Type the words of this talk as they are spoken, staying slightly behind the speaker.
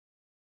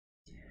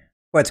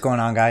What's going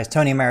on, guys?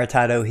 Tony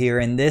Maritato here.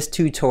 In this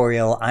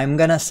tutorial, I'm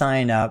going to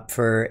sign up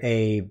for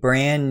a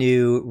brand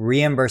new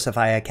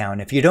Reimbursify account.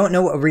 If you don't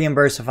know what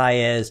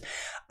Reimbursify is,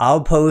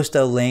 I'll post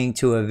a link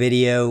to a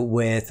video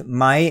with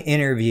my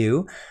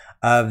interview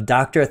of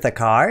Dr.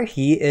 Thakkar.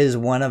 He is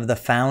one of the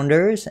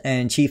founders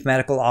and chief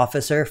medical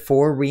officer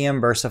for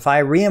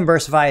Reimbursify.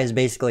 Reimbursify is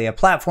basically a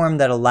platform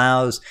that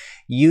allows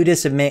you to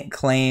submit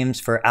claims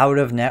for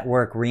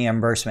out-of-network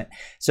reimbursement.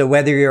 So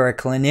whether you're a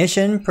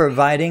clinician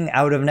providing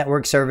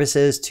out-of-network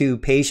services to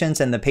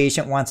patients and the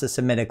patient wants to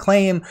submit a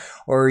claim,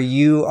 or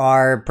you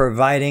are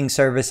providing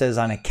services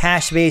on a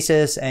cash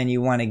basis and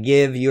you want to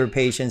give your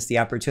patients the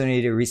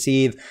opportunity to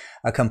receive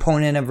a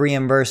component of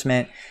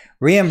reimbursement,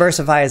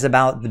 Reimbursify is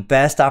about the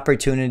best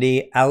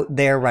opportunity out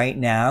there right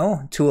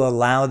now to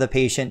allow the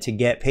patient to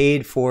get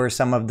paid for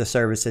some of the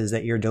services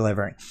that you're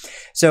delivering.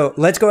 So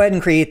let's go ahead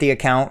and create the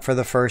account for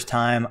the first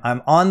time.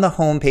 I'm on the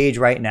home page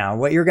right now.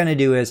 What you're going to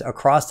do is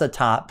across the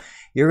top,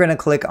 you're going to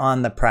click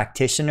on the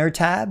practitioner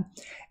tab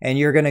and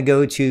you're going to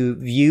go to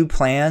view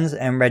plans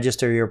and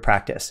register your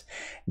practice.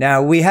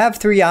 Now we have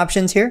three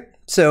options here.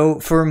 So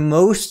for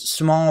most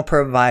small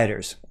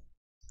providers,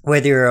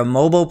 whether you're a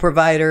mobile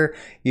provider,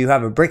 you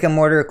have a brick and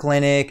mortar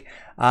clinic,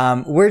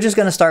 we're just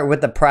going to start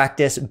with the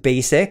Practice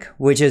Basic,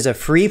 which is a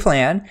free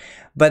plan.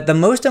 But the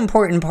most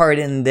important part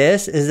in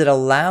this is it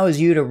allows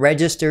you to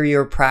register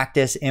your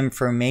practice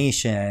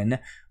information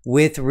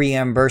with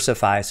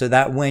Reimbursify so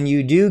that when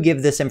you do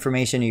give this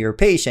information to your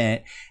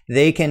patient,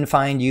 they can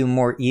find you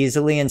more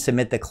easily and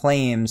submit the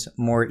claims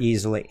more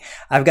easily.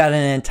 I've got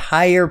an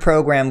entire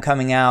program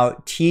coming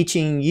out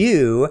teaching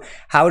you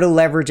how to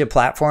leverage a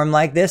platform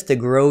like this to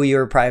grow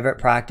your private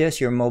practice,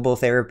 your mobile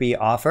therapy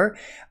offer.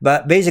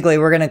 But basically,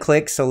 we're going to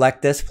click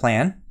select this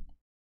plan.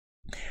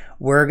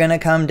 We're going to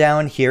come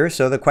down here.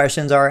 So the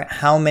questions are,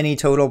 how many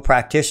total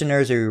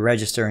practitioners are you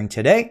registering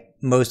today?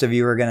 Most of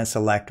you are going to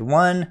select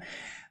one.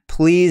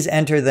 Please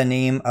enter the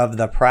name of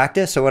the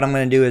practice. So what I'm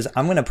going to do is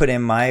I'm going to put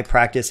in my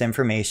practice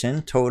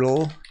information,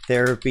 Total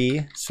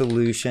Therapy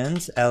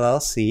Solutions,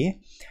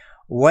 LLC.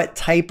 What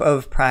type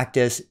of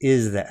practice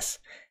is this?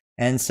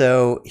 And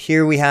so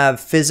here we have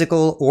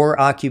physical or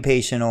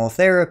occupational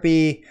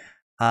therapy.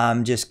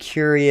 I'm just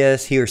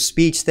curious here,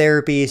 speech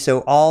therapy. So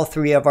all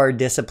three of our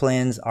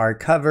disciplines are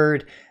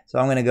covered. So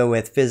I'm going to go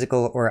with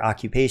physical or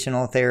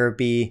occupational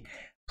therapy.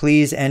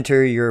 Please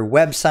enter your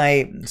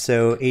website.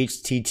 So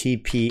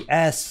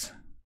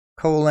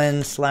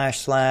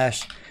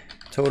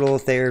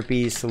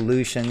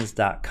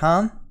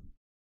https://totaltherapysolutions.com.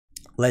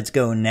 Let's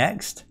go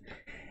next.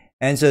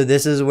 And so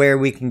this is where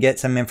we can get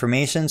some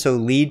information. So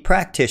lead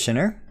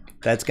practitioner,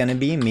 that's going to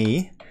be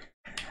me.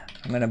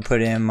 I'm going to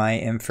put in my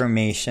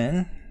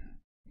information.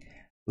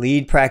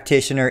 Lead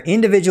practitioner,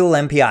 individual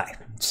MPI.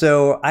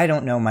 So I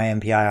don't know my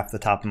MPI off the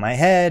top of my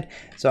head.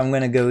 So I'm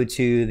going to go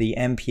to the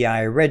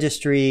MPI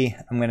registry.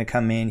 I'm going to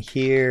come in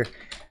here,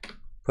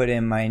 put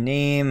in my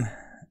name.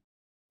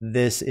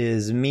 This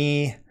is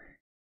me.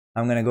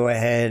 I'm going to go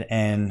ahead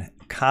and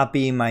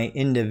copy my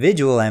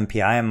individual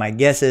MPI. And my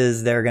guess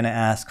is they're going to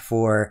ask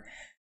for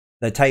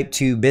the type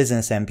 2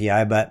 business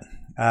MPI, but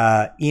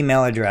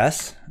email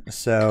address.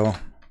 So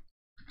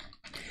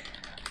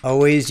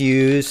always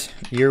use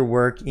your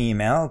work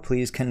email.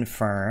 Please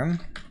confirm.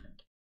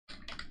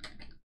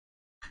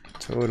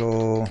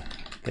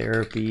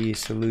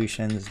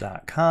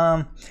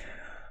 totaltherapysolutions.com.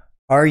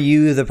 Are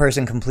you the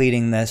person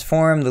completing this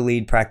form, the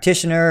lead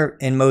practitioner?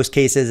 In most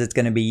cases, it's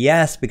going to be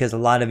yes, because a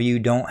lot of you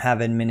don't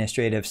have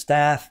administrative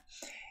staff.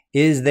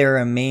 Is there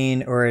a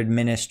main or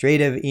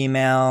administrative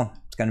email?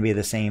 It's going to be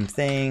the same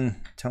thing,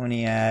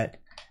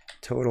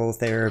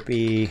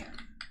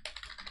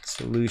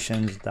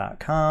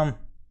 Tony@totaltherapysolutions.com.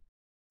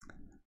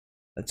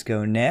 Let's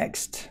go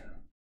next.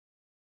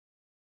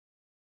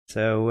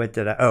 So what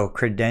did I,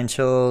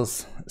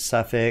 credentials,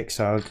 suffix,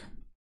 so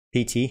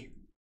PT.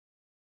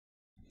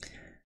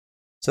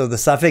 So the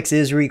suffix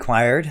is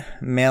required.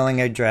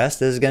 Mailing address,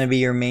 this is going to be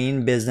your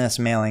main business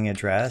mailing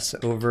address.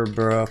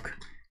 Overbrook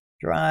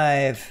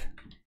Drive,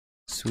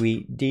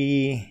 Suite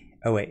D.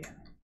 Oh, wait.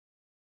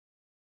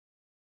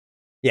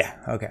 Yeah,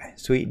 okay.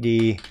 Suite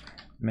D,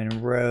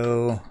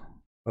 Monroe,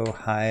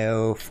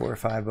 Ohio,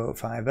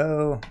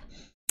 45050.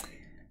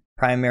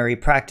 Primary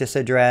practice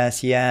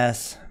address,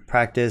 yes.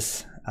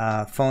 Practice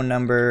phone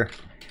number,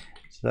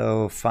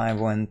 so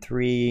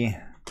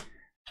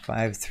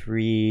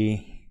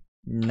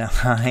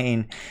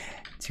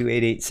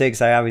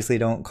 513-539-2886. I obviously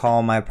don't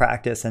call my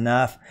practice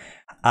enough.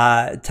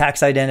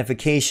 Tax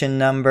identification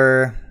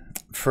number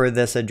for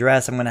this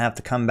address. I'm going to have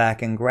to come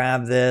back and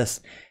grab this.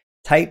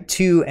 Type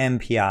 2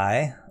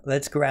 MPI.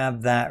 Let's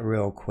grab that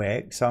real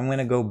quick. So I'm going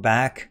to go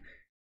back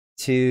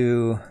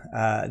to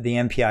the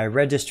MPI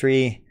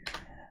registry.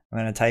 I'm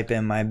going to type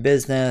in my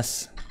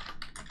business.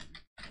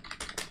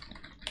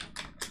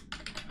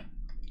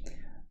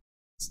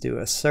 Do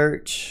a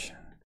search.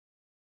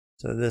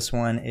 So this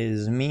one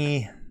is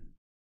me.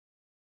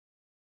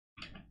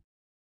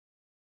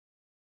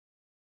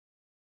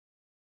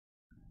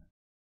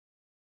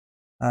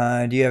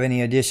 Do you have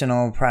any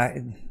additional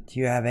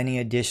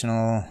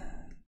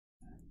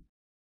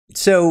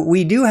So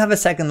we do have a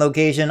second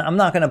location. I'm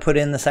not going to put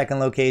in the second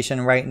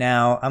location right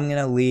now. I'm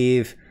going to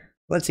leave.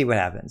 Let's see what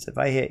happens. If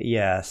I hit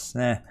yes,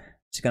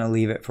 just going to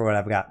leave it for what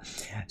I've got.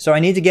 So I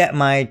need to get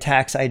my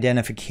tax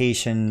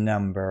identification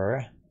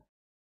number.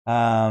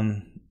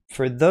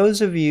 For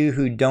those of you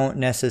who don't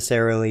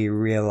necessarily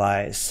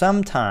realize,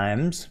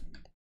 sometimes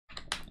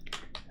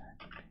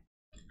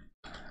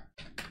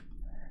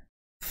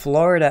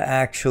Florida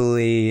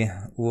actually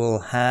will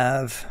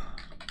have,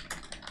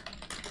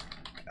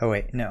 oh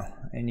wait, no,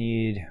 I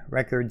need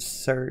record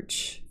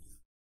search,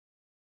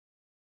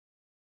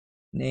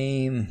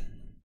 name,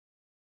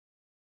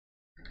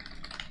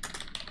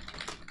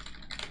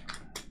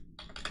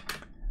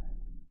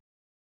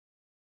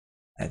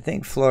 I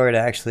think Florida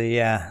actually,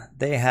 yeah,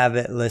 they have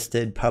it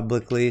listed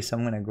publicly, so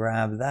I'm going to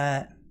grab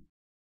that.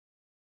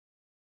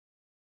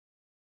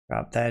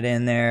 Drop that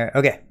in there.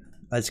 Okay,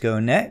 let's go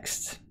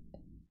next.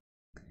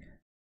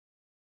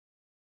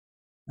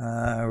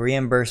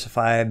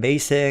 Reimbursify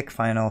basic,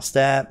 final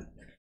step.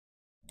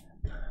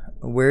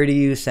 Where do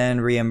you send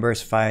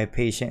Reimbursify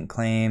patient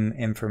claim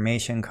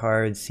information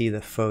card? See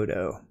the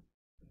photo.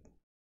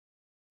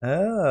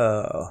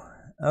 Oh,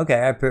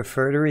 okay. I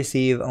prefer to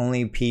receive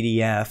only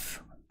PDF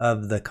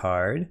of the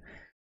card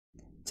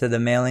to the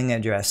mailing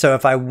address. So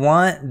if I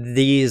want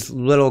these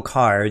little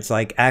cards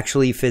like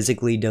actually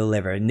physically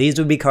delivered, and these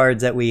would be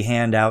cards that we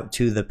hand out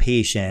to the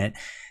patient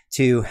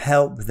to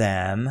help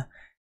them,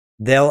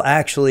 they'll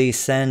actually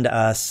send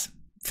us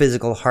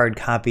physical hard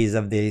copies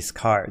of these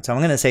cards. So I'm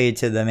going to say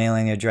to the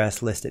mailing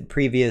address listed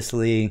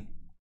previously,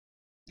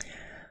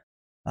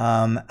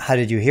 how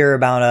did you hear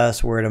about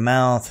us? Word of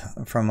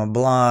mouth, from a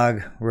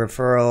blog,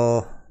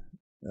 referral,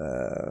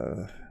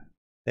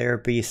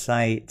 therapy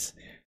sites.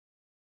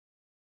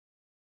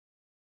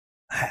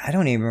 I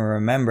don't even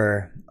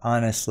remember,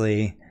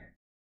 honestly.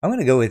 I'm going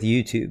to go with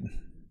YouTube,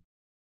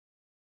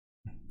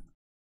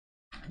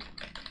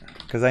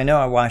 because I know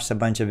I watched a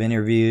bunch of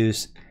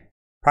interviews.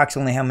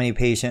 Approximately how many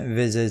patient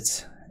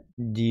visits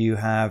do you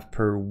have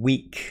per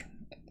week?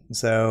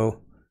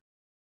 So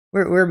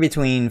we're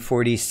between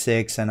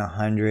 46 and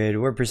 100.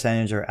 What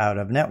percentage are out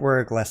of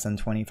network? Less than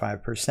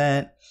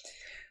 25%.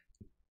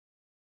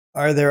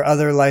 Are there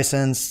other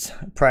licensed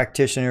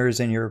practitioners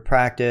in your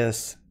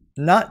practice?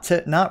 Not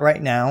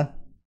right now.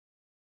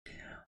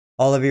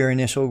 All of your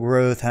initial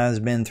growth has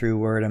been through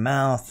word of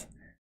mouth.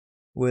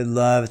 Would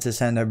love to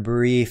send a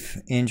brief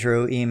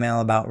intro email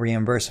about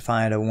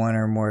Reimbursify to one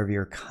or more of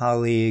your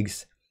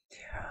colleagues.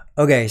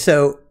 Okay,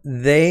 so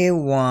they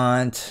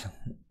want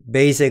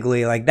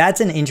basically, like, that's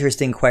an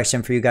interesting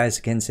question for you guys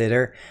to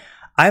consider.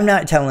 I'm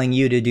not telling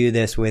you to do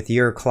this with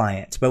your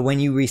clients, but when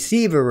you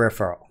receive a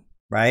referral,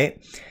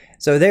 right?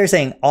 So they're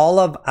saying all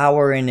of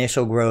our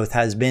initial growth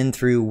has been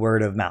through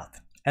word of mouth.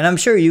 And I'm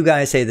sure you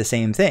guys say the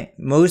same thing.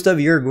 Most of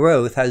your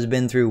growth has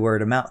been through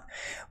word of mouth.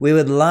 We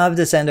would love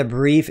to send a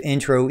brief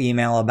intro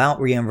email about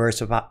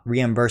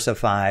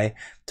Reimbursify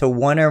to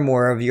one or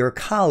more of your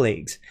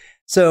colleagues.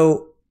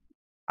 So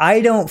I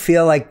don't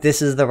feel like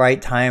this is the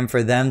right time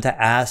for them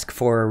to ask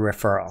for a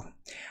referral.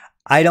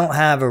 I don't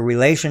have a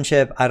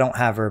relationship. I don't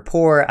have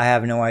rapport. I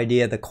have no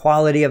idea the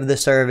quality of the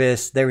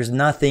service. There's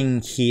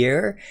nothing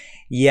here.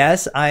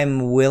 Yes,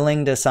 I'm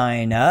willing to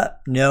sign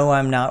up. No,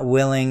 I'm not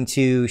willing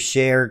to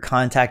share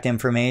contact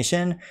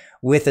information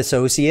with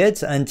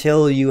associates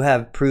until you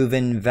have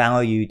proven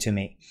value to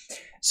me.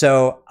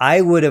 So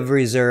I would have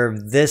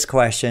reserved this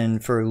question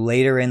for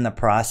later in the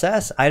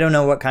process. I don't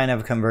know what kind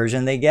of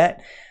conversion they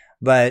get,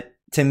 but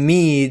to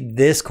me,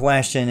 this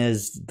question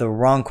is the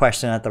wrong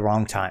question at the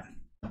wrong time.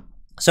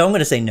 So I'm going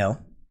to say no,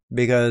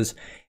 because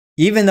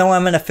even though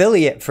I'm an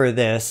affiliate for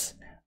this,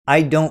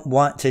 I don't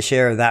want to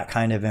share that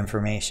kind of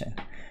information.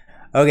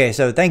 Okay,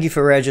 so thank you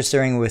for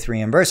registering with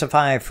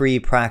Reimbursify, free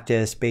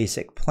practice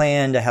basic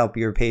plan to help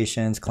your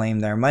patients claim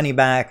their money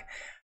back.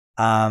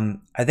 I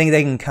think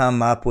they can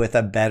come up with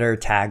a better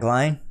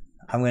tagline.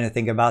 I'm going to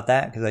think about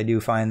that because I do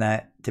find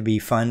that to be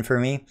fun for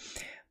me.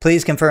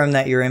 Please confirm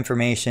that your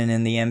information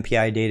in the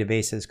MPI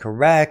database is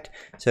correct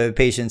so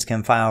patients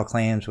can file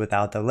claims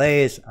without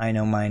delays. I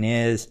know mine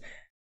is.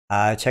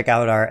 Check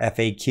out our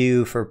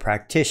FAQ for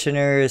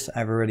practitioners.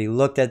 I've already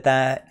looked at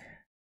that,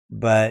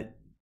 but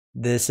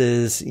this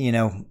is, you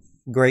know,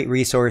 great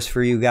resource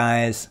for you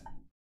guys.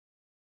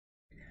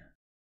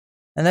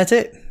 And that's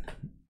it.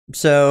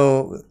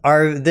 So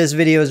this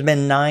video has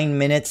been 9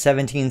 minutes,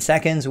 17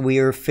 seconds. We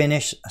are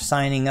finished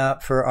signing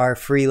up for our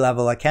free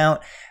level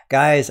account.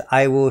 Guys,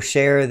 I will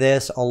share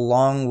this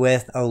along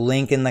with a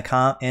link in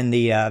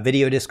the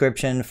video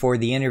description for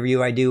the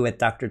interview I do with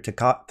Dr.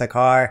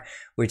 Takar,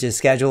 which is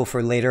scheduled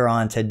for later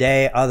on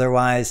today.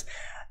 Otherwise,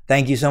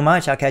 thank you so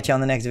much. I'll catch you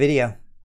on the next video.